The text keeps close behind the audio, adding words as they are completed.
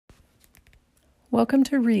Welcome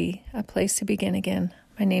to a place to begin again.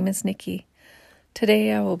 My name is Nikki.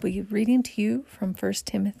 Today I will be reading to you from 1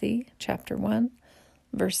 Timothy chapter 1,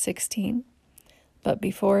 verse 16. But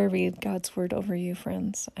before I read God's word over you,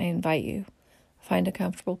 friends, I invite you, find a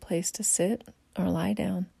comfortable place to sit or lie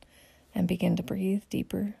down and begin to breathe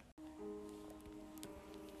deeper.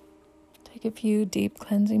 Take a few deep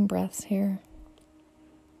cleansing breaths here.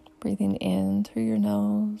 Breathing in through your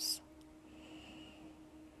nose,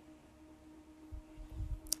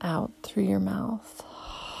 out through your mouth.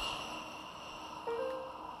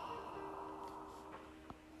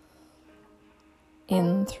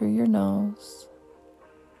 In through your nose,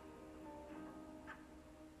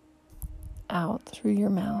 out through your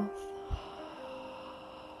mouth.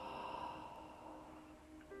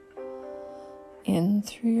 In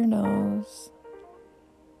through your nose,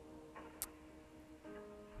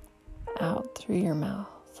 out through your mouth.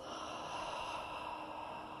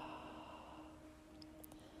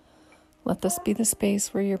 Let this be the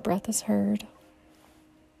space where your breath is heard,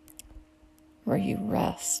 where you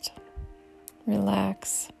rest,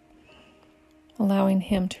 relax, allowing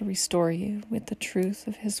Him to restore you with the truth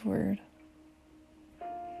of His word.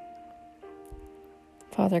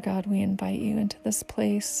 Father God, we invite you into this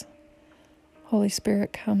place. Holy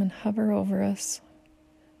Spirit, come and hover over us.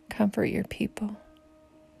 Comfort your people.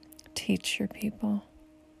 Teach your people.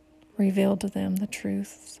 Reveal to them the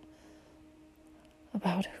truths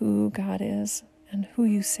about who God is and who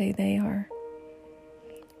you say they are.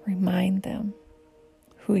 Remind them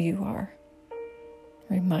who you are.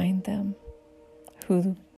 Remind them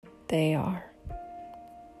who they are.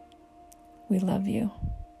 We love you.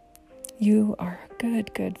 You are a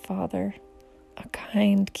good, good Father, a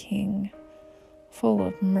kind King, full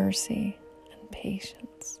of mercy and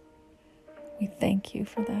patience. We thank you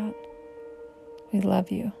for that. We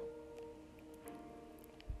love you.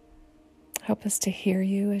 Help us to hear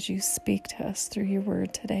you as you speak to us through your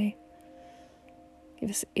word today. Give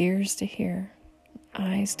us ears to hear,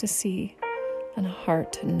 eyes to see, and a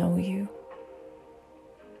heart to know you,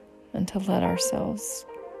 and to let ourselves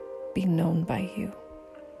be known by you.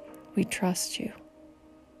 We trust you.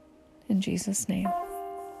 In Jesus' name,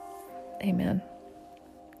 amen.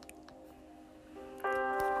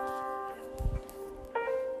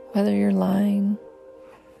 Whether you're lying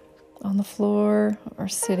on the floor or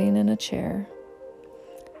sitting in a chair,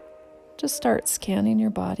 just start scanning your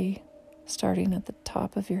body, starting at the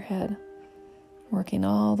top of your head, working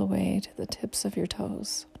all the way to the tips of your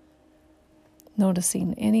toes,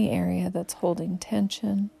 noticing any area that's holding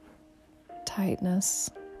tension, tightness,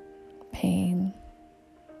 pain,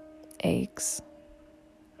 aches.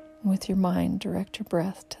 With your mind, direct your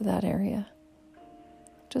breath to that area,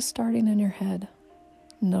 just starting in your head,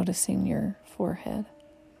 noticing your forehead,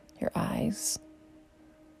 your eyes,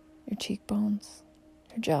 your cheekbones,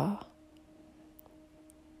 your jaw.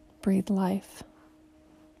 Breathe life,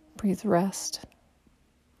 breathe rest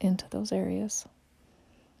into those areas.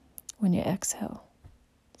 When you exhale,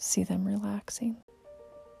 see them relaxing.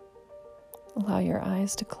 Allow your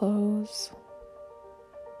eyes to close.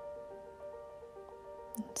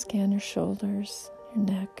 Scan your shoulders, your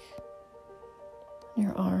neck,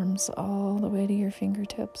 your arms all the way to your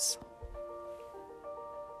fingertips.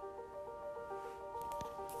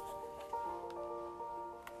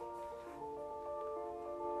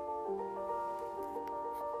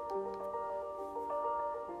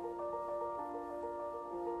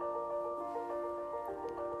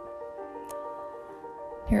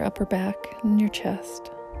 Your upper back and your chest.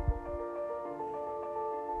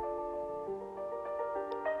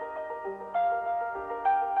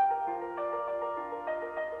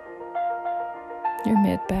 Your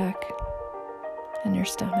mid-back and your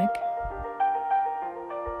stomach.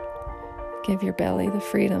 Give your belly the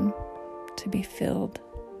freedom to be filled,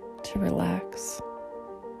 to relax,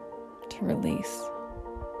 to release.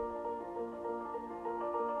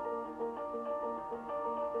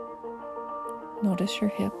 Notice your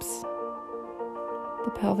hips,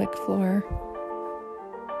 the pelvic floor,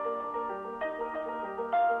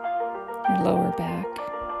 your lower back,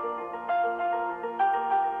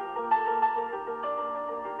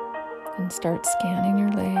 and start scanning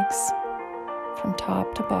your legs from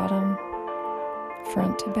top to bottom,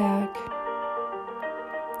 front to back,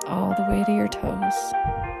 all the way to your toes.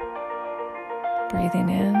 Breathing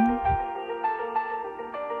in,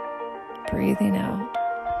 breathing out.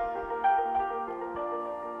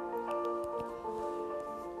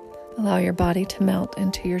 Allow your body to melt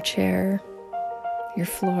into your chair, your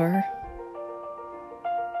floor.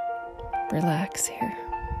 Relax here.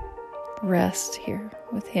 Rest here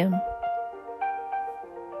with Him.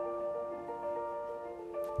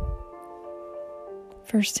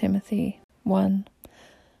 1 Timothy 1,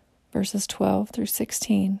 verses 12 through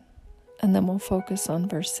 16, and then we'll focus on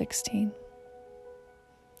verse 16.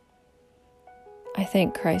 I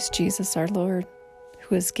thank Christ Jesus our Lord,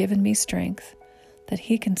 who has given me strength, that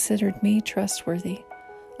he considered me trustworthy,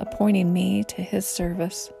 appointing me to his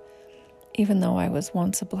service, even though I was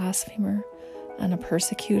once a blasphemer and a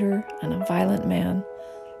persecutor and a violent man.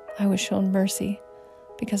 I was shown mercy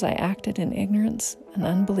because I acted in ignorance and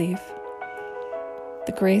unbelief.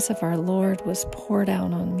 The grace of our Lord was poured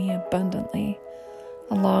out on me abundantly,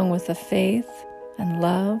 along with the faith and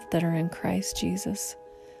love that are in Christ Jesus.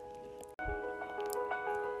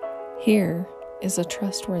 Here is a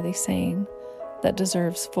trustworthy saying that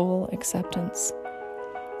deserves full acceptance.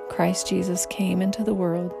 Christ Jesus came into the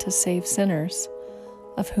world to save sinners,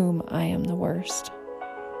 of whom I am the worst.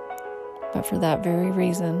 But for that very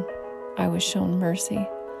reason, I was shown mercy,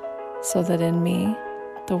 so that in me,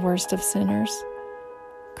 the worst of sinners,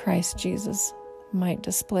 Christ Jesus might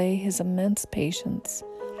display his immense patience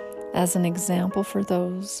as an example for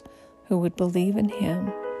those who would believe in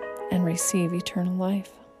him and receive eternal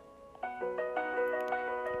life.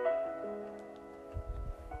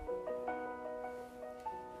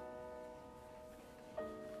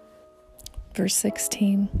 Verse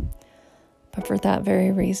 16, but for that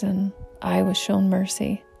very reason, I was shown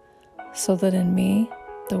mercy, so that in me,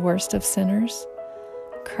 the worst of sinners,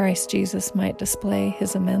 Christ Jesus might display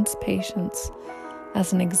his immense patience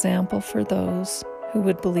as an example for those who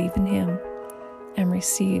would believe in him and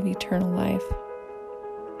receive eternal life.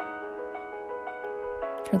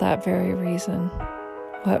 For that very reason.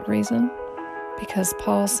 What reason? Because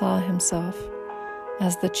Paul saw himself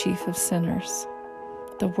as the chief of sinners,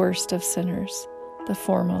 the worst of sinners, the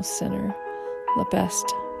foremost sinner, the best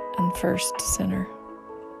and first sinner.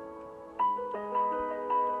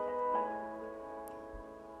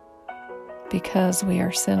 Because we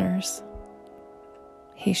are sinners,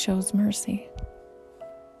 he shows mercy,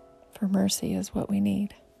 for mercy is what we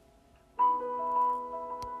need.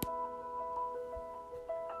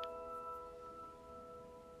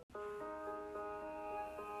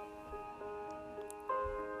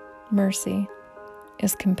 Mercy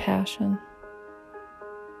is compassion,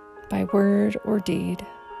 by word or deed,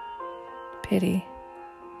 pity,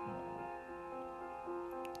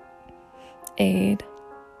 aid,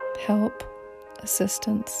 help,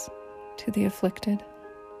 assistance to the afflicted.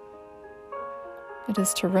 It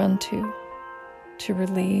is to run to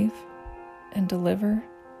relieve and deliver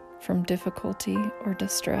from difficulty or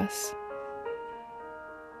distress,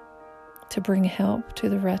 to bring help to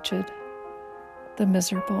the wretched, the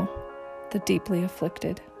miserable, the deeply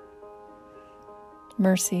afflicted.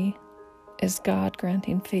 Mercy is God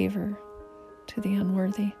granting favor to the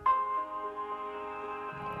unworthy.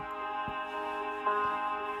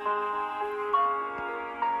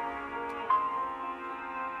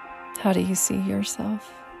 How do you see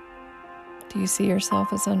yourself? Do you see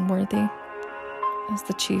yourself as unworthy, as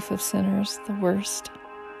the chief of sinners, the worst,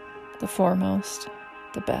 the foremost,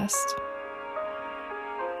 the best?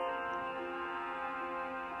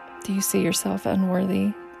 Do you see yourself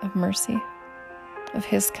unworthy of mercy, of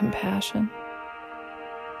his compassion?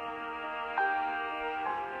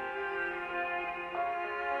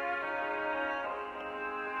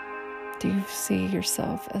 Do you see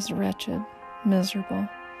yourself as wretched, miserable?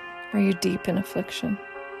 Are you deep in affliction?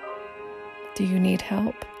 Do you need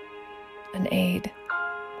help, an aid,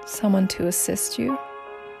 someone to assist you,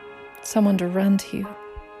 someone to run to you,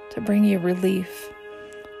 to bring you relief,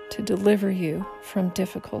 to deliver you from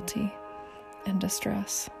difficulty and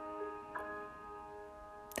distress?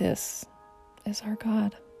 This is our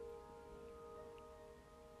God,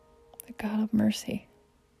 the God of mercy.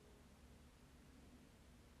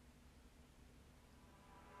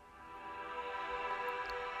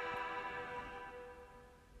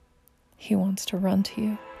 He wants to run to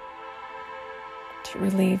you, to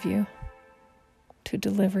relieve you, to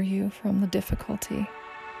deliver you from the difficulty,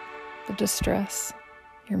 the distress,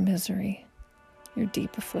 your misery, your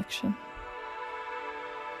deep affliction.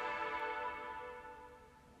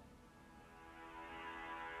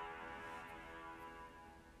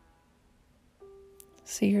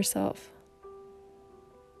 See yourself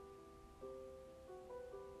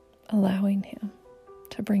allowing him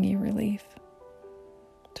to bring you relief,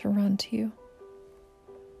 to run to you,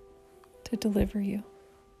 to deliver you.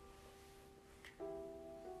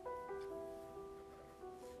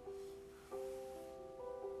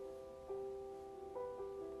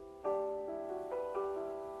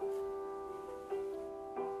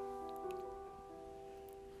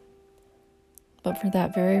 But for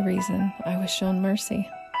that very reason, I was shown mercy,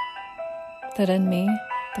 that in me,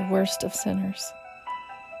 the worst of sinners,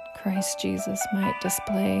 Christ Jesus might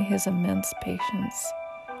display his immense patience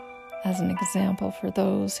as an example for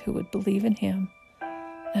those who would believe in him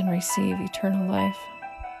and receive eternal life.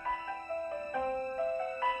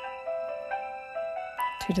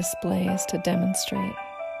 To display is to demonstrate,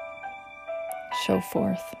 show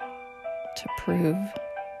forth, to prove,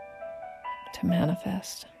 to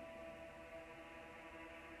manifest.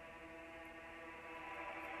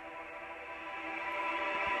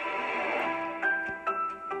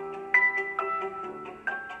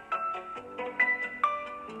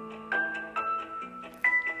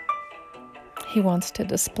 He wants to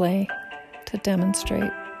display, to demonstrate,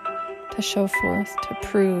 to show forth, to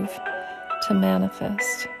prove, to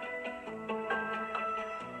manifest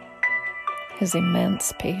his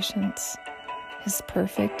immense patience, his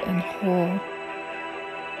perfect and whole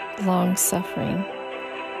long-suffering,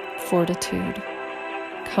 fortitude,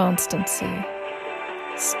 constancy,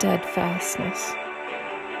 steadfastness,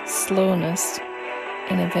 slowness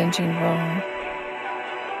in avenging wrong.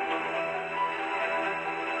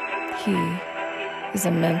 He is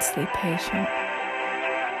immensely patient.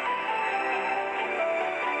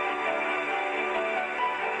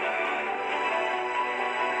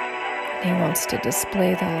 He wants to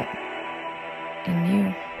display that in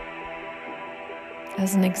you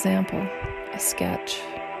as an example, a sketch,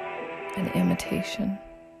 an imitation,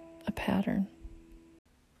 a pattern.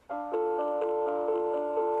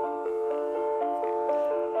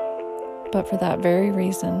 But for that very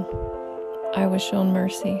reason, I was shown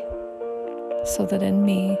mercy, so that in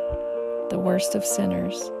me, the worst of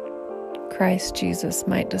sinners, Christ Jesus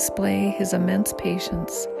might display his immense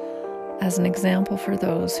patience as an example for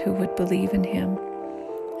those who would believe in him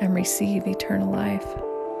and receive eternal life.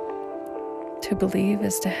 To believe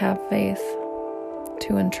is to have faith,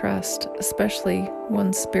 to entrust, especially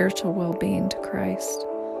one's spiritual well-being, to Christ,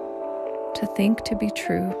 to think to be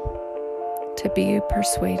true, to be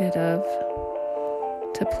persuaded of,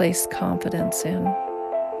 to place confidence in,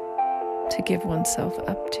 to give oneself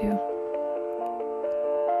up to.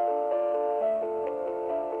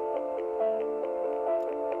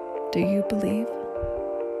 Do you believe?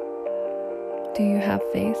 Do you have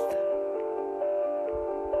faith?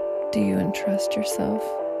 Do you entrust yourself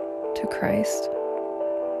to Christ?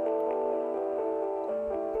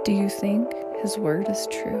 Do you think his word is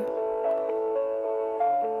true?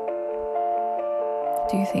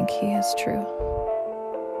 Do you think he is true?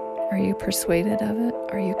 Are you persuaded of it?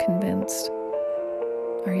 Are you convinced?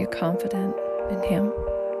 Are you confident in him?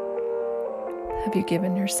 Have you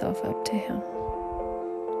given yourself up to him?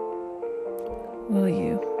 Will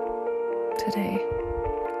you today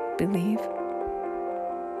believe?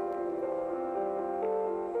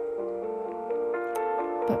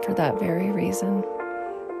 But for that very reason,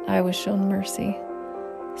 I was shown mercy,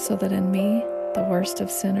 so that in me, the worst of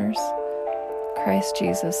sinners, Christ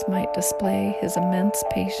Jesus might display his immense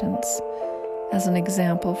patience as an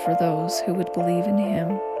example for those who would believe in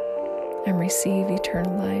him and receive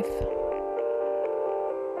eternal life.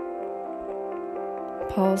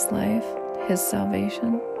 Paul's life, his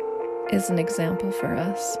salvation, is an example for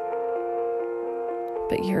us.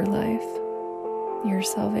 But your life, your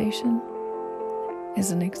salvation,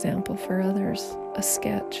 is an example for others, a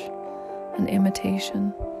sketch, an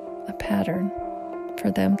imitation, a pattern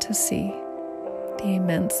for them to see the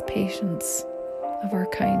immense patience of our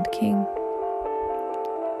kind King.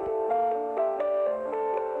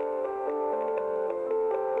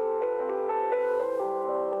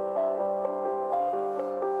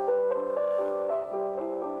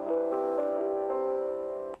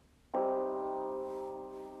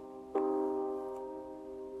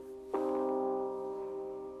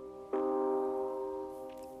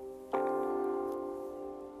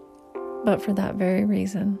 But for that very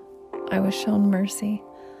reason, I was shown mercy,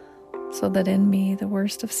 so that in me, the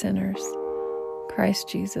worst of sinners, Christ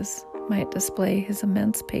Jesus might display his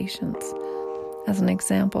immense patience as an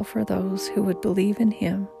example for those who would believe in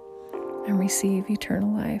him and receive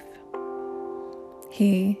eternal life.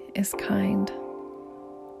 He is kind,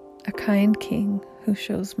 a kind King who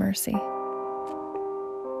shows mercy.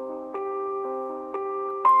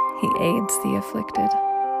 He aids the afflicted.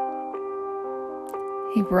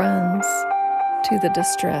 He runs to the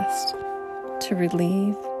distressed to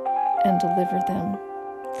relieve and deliver them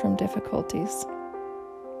from difficulties.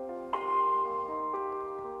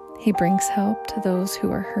 He brings help to those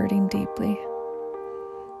who are hurting deeply,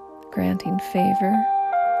 granting favor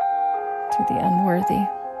to the unworthy.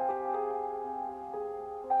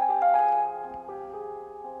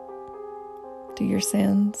 Do your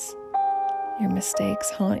sins, your mistakes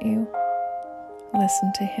haunt you?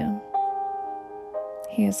 Listen to him.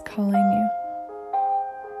 He is calling you.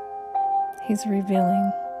 He's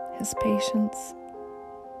revealing His patience.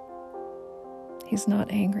 He's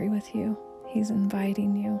not angry with you. He's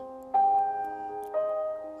inviting you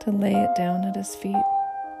to lay it down at His feet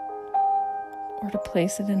or to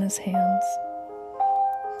place it in His hands,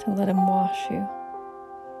 to let Him wash you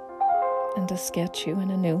and to sketch you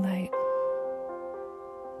in a new light.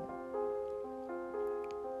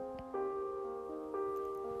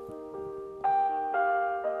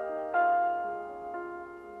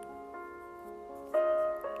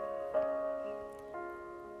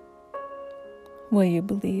 Will you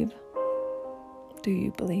believe? Do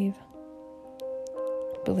you believe?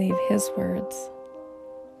 Believe His words.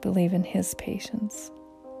 Believe in His patience,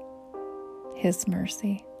 His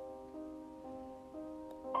mercy.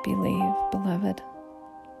 Believe, beloved,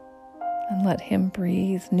 and let Him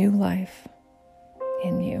breathe new life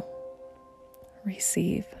in you.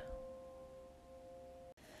 Receive.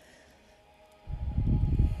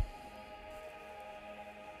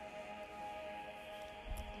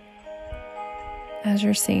 As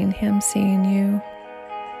you're seeing Him seeing you,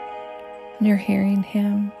 and you're hearing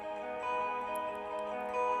Him,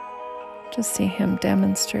 just see Him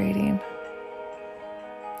demonstrating,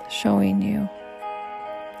 showing you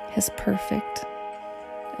His perfect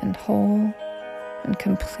and whole and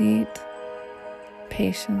complete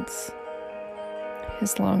patience,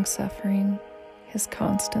 His long-suffering, His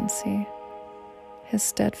constancy, His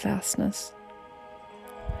steadfastness,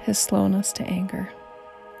 His slowness to anger.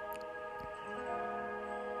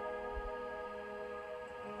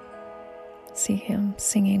 See Him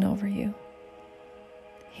singing over you.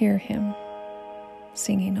 Hear Him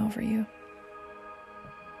singing over you.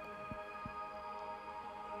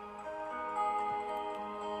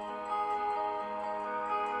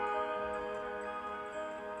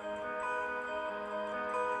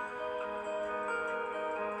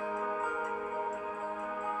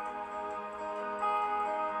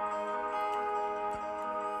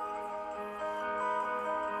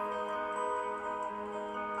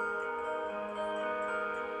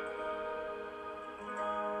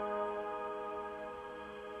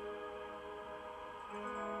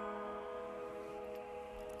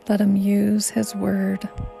 Let Him use His word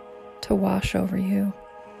to wash over you,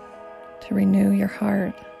 to renew your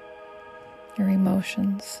heart, your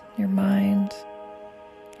emotions, your mind,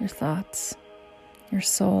 your thoughts, your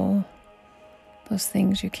soul, those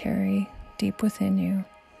things you carry deep within you,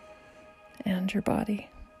 and your body.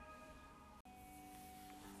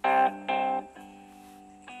 The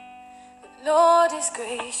Lord is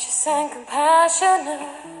gracious and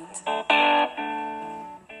compassionate,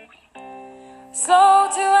 slow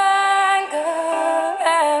to anger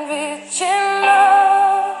and rich in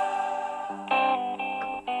love.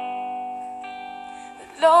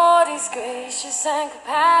 The Lord is gracious and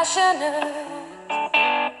compassionate,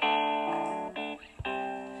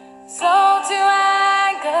 slow to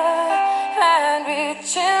anger and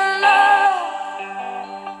rich in love.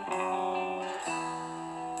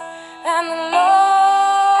 And the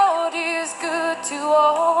Lord is good to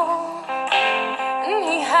all, and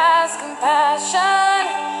He has compassion.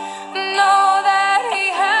 Know that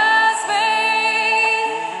He has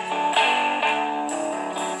made.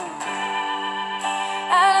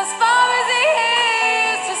 And as far as the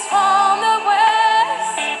east is from the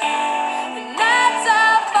west, and that's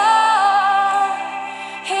how far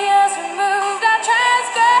He has removed our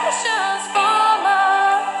transgressions from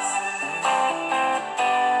us.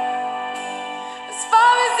 As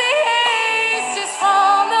far as the east is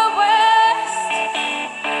from the west,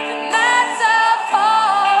 and that's how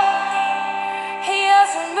far He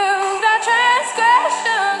has removed our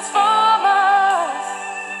transgressions from us.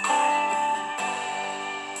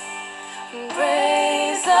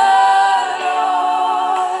 Praise the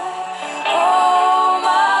Lord, oh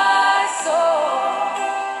my soul.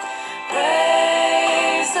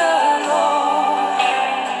 Praise the Lord.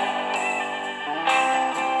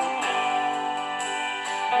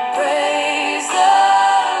 Praise the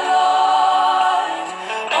Lord,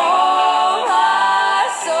 oh my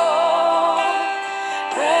soul.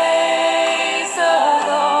 Praise the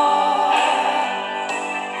Lord.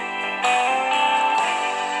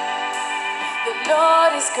 The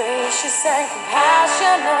Lord is gracious and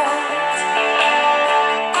compassionate,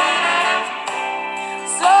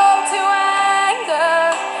 slow to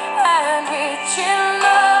anger and rich in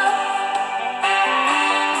love.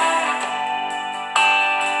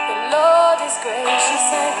 The Lord is gracious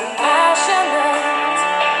and compassionate,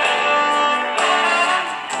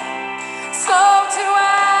 slow to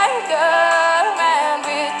anger and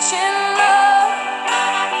rich in love.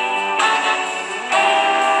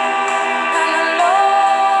 And the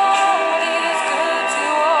Lord is good to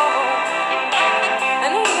all,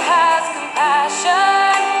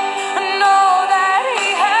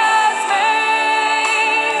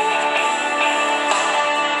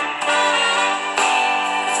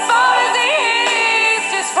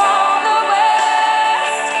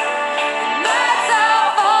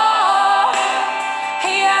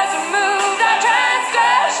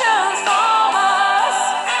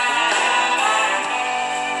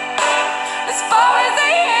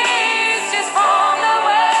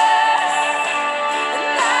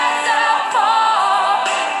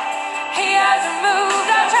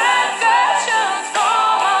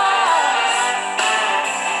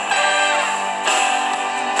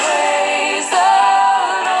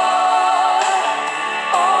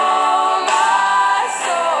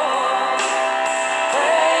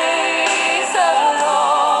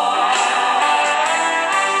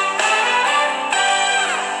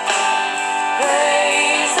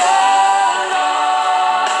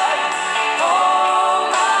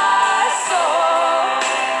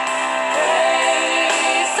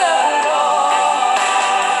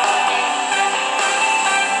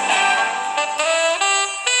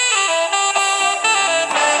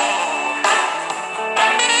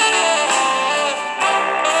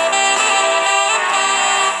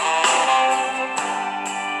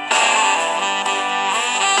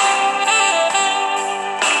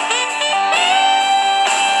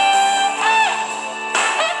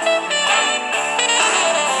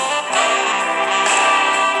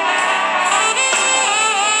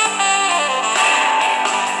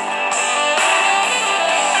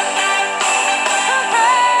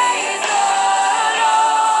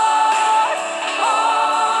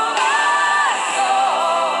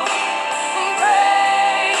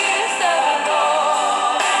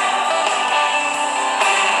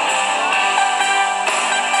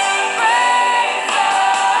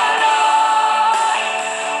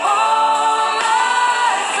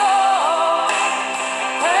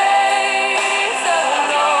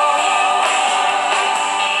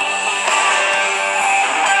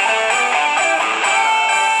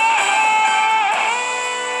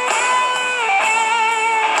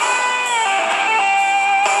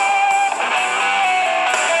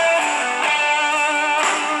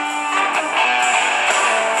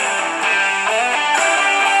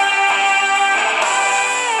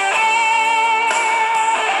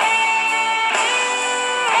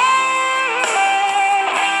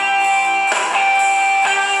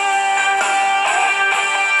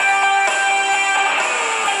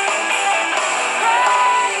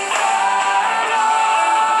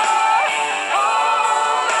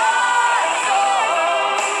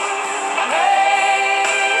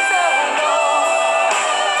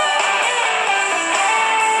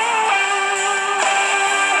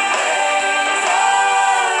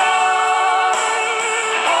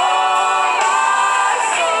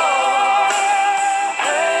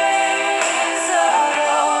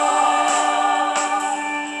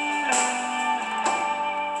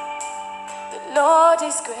 Lord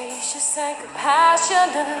is gracious and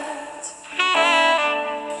compassionate.